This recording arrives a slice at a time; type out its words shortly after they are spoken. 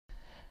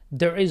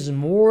There is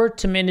more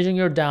to managing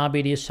your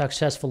diabetes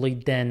successfully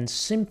than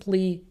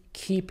simply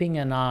keeping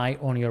an eye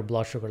on your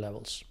blood sugar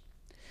levels.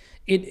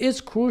 It is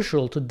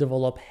crucial to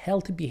develop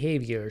healthy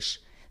behaviors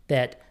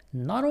that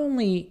not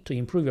only to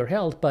improve your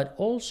health, but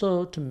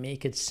also to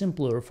make it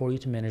simpler for you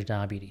to manage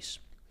diabetes.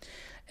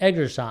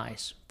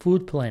 Exercise,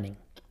 food planning,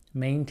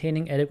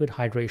 maintaining adequate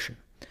hydration,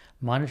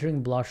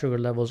 monitoring blood sugar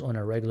levels on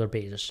a regular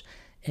basis,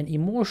 and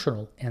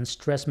emotional and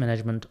stress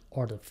management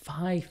are the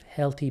 5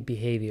 healthy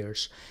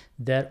behaviors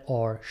that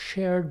are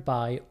shared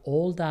by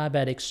all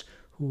diabetics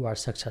who are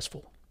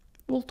successful.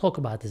 We'll talk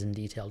about this in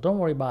detail. Don't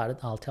worry about it.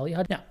 I'll tell you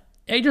how. Now,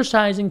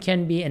 exercising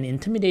can be an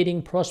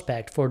intimidating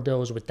prospect for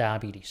those with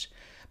diabetes,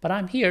 but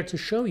I'm here to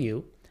show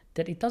you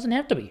that it doesn't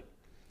have to be.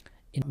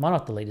 In one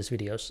of the latest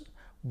videos,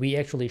 we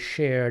actually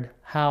shared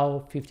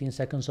how 15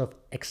 seconds of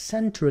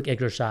eccentric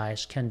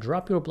exercise can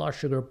drop your blood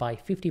sugar by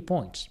 50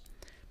 points.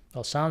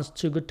 Well, sounds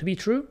too good to be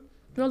true?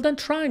 Well, then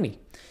try me.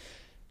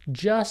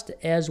 Just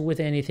as with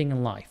anything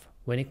in life,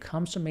 when it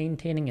comes to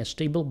maintaining a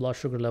stable blood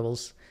sugar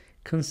levels,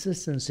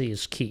 consistency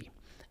is key.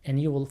 And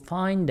you will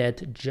find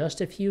that just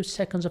a few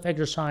seconds of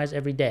exercise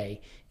every day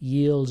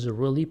yields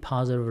really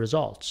positive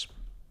results.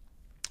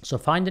 So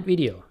find that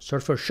video,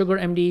 search for Sugar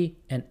MD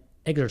and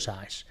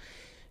exercise.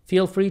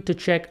 Feel free to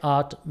check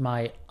out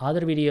my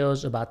other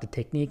videos about the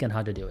technique and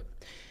how to do it.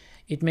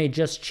 It may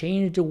just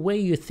change the way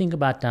you think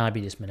about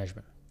diabetes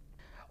management.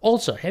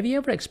 Also, have you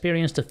ever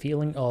experienced the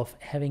feeling of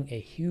having a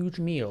huge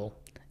meal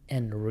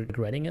and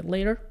regretting it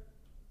later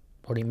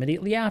or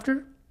immediately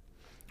after?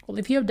 Well,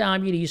 if you have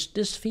diabetes,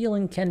 this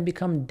feeling can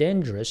become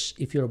dangerous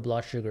if your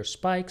blood sugar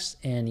spikes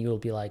and you'll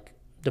be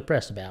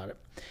depressed about it.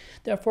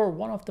 Therefore,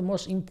 one of the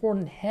most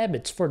important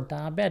habits for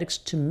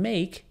diabetics to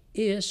make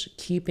is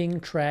keeping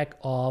track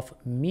of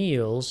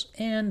meals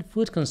and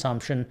food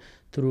consumption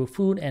through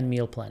food and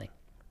meal planning.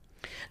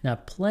 Now,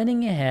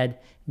 planning ahead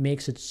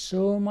makes it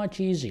so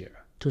much easier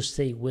to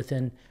stay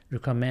within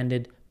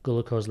recommended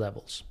glucose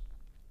levels.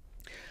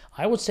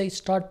 I would say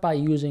start by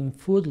using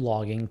food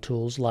logging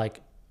tools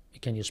like you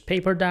can use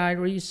paper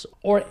diaries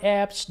or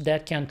apps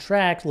that can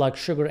track like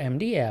Sugar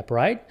MD app,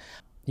 right?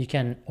 You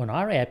can, on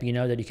our app, you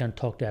know that you can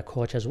talk to a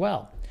coach as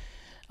well.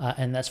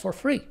 And that's for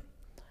free.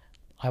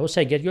 I would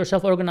say get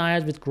yourself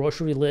organized with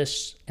grocery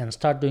lists and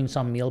start doing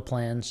some meal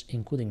plans,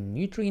 including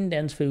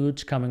nutrient-dense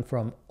foods coming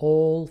from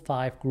all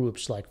 5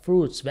 groups like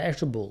fruits,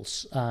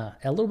 vegetables, a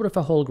little bit of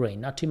a whole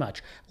grain, not too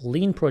much,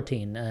 lean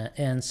protein,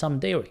 and some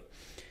dairy.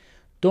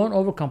 Don't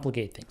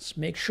overcomplicate things.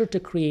 Make sure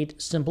to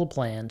create simple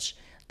plans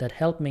that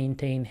help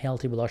maintain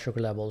healthy blood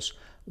sugar levels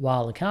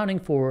while accounting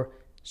for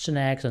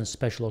snacks and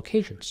special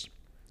occasions.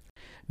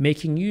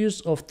 Making use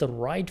of the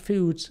right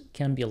foods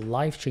can be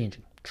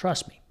life-changing.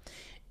 Trust me.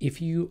 If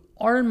you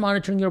aren't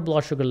monitoring your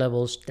blood sugar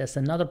levels, that's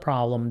another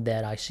problem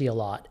that I see a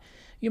lot.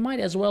 You might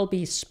as well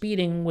be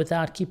speeding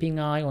without keeping an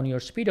eye on your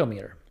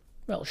speedometer.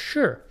 Well,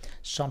 sure,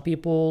 some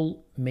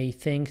people may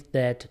think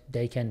that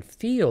they can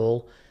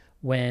feel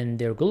when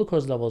their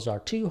glucose levels are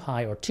too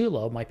high or too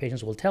low. My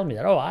patients will tell me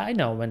that, oh, I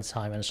know when it's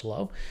high and it's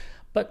low.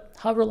 But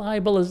how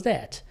reliable is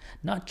that?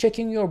 Not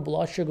checking your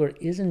blood sugar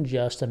isn't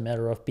just a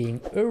matter of being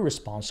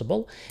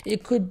irresponsible.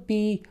 It could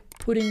be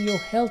putting your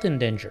health in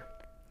danger.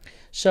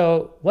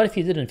 So what if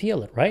you didn't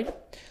feel it, right?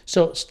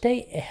 So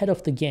stay ahead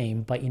of the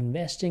game by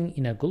investing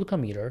in a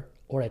glucometer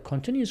or a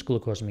continuous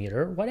glucose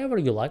meter, whatever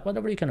you like,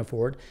 whatever you can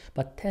afford,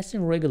 but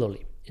testing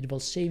regularly. It will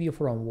save you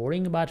from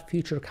worrying about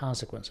future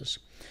consequences.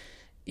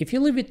 If you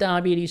live with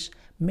diabetes,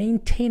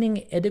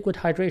 maintaining adequate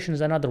hydration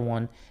is another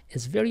one.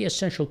 It's a very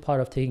essential part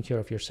of taking care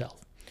of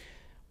yourself.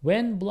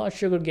 When blood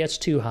sugar gets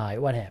too high,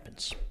 what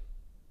happens?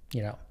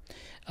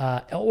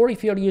 Or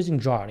if you're using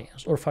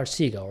Jardiance or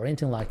Farxiga or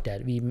anything like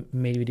that, we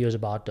made videos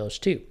about those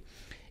too.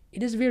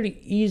 It is very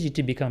easy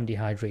to become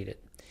dehydrated.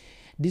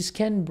 This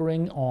can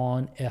bring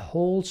on a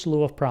whole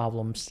slew of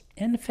problems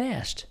and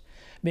fast.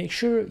 Make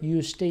sure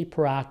you stay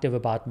proactive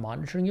about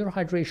monitoring your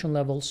hydration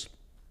levels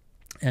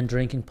and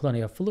drinking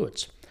plenty of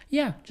fluids.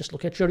 Yeah, just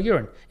look at your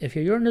urine. If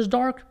your urine is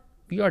dark,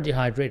 you are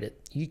dehydrated.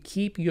 You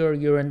keep your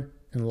urine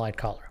in light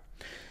color.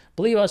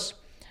 Believe us,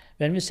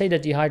 when we say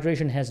that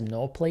dehydration has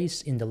no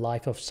place in the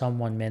life of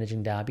someone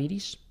managing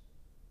diabetes,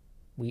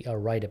 we are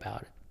right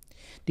about it.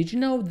 Did you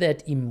know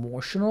that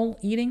emotional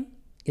eating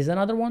is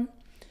another one?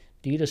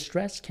 Due to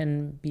stress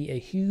can be a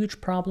huge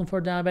problem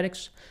for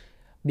diabetics.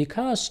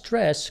 Because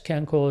stress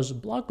can cause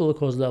blood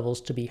glucose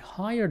levels to be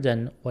higher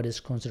than what is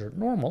considered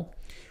normal,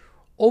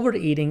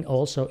 overeating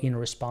also in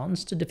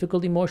response to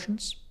difficult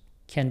emotions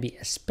can be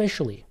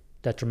especially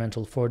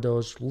detrimental for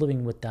those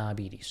living with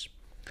diabetes.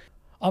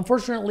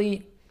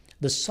 Unfortunately,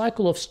 the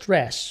cycle of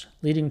stress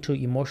leading to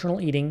emotional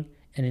eating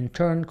and in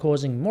turn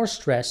causing more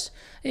stress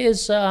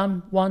is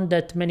one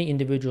that many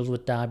individuals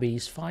with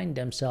diabetes find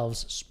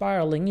themselves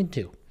spiraling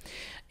into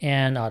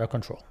and out of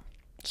control.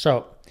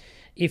 So,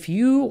 if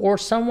you or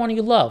someone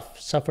you love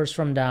suffers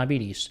from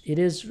diabetes, it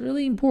is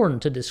really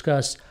important to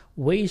discuss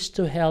ways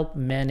to help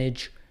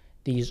manage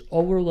these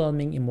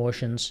overwhelming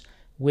emotions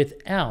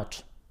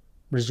without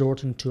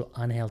resorting to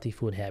unhealthy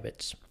food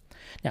habits.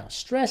 Now,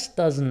 stress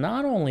does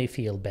not only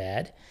feel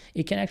bad,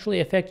 it can actually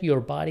affect your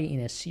body in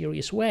a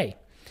serious way.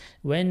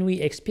 When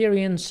we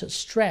experience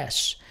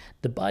stress,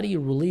 the body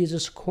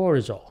releases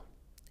cortisol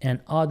and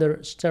other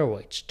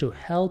steroids to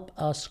help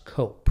us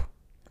cope.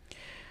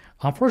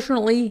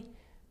 Unfortunately,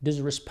 this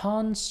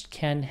response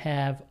can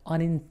have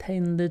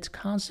unintended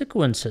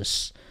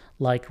consequences,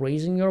 like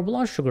raising your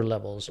blood sugar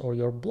levels or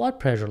your blood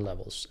pressure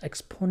levels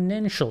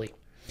exponentially.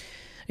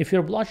 If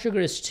your blood sugar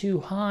is too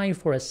high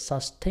for a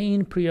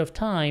sustained period of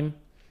time,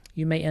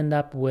 you may end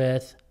up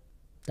with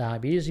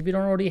diabetes if you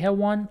don't already have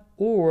one,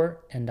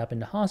 or end up in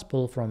the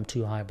hospital from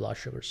too high blood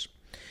sugars.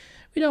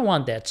 We don't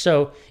want that.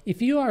 So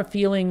if you are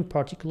feeling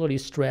particularly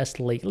stressed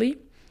lately,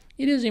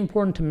 it is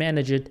important to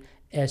manage it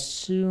as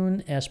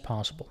soon as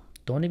possible.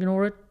 Don't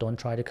ignore it. Don't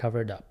try to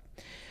cover it up.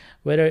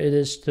 Whether it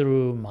is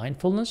through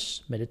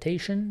mindfulness,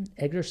 meditation,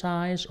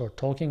 exercise, or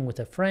talking with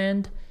a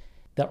friend,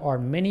 there are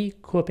many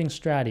coping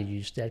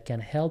strategies that can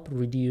help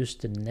reduce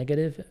the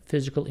negative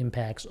physical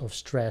impacts of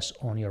stress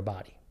on your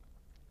body.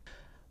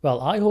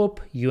 Well, I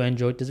hope you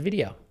enjoyed this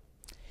video.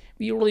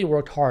 We really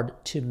worked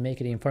hard to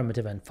make it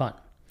informative and fun.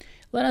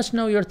 Let us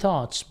know your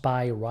thoughts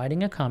by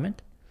writing a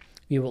comment.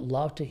 We would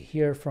love to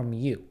hear from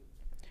you.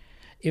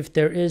 If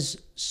there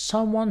is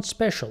someone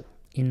special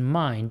in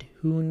mind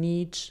who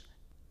needs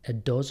a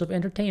dose of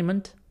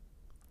entertainment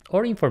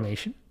or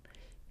information,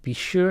 be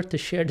sure to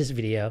share this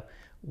video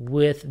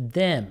with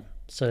them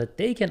so that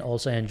they can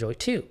also enjoy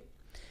too.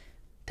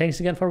 Thanks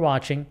again for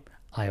watching.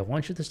 I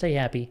want you to stay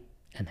happy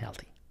and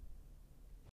healthy.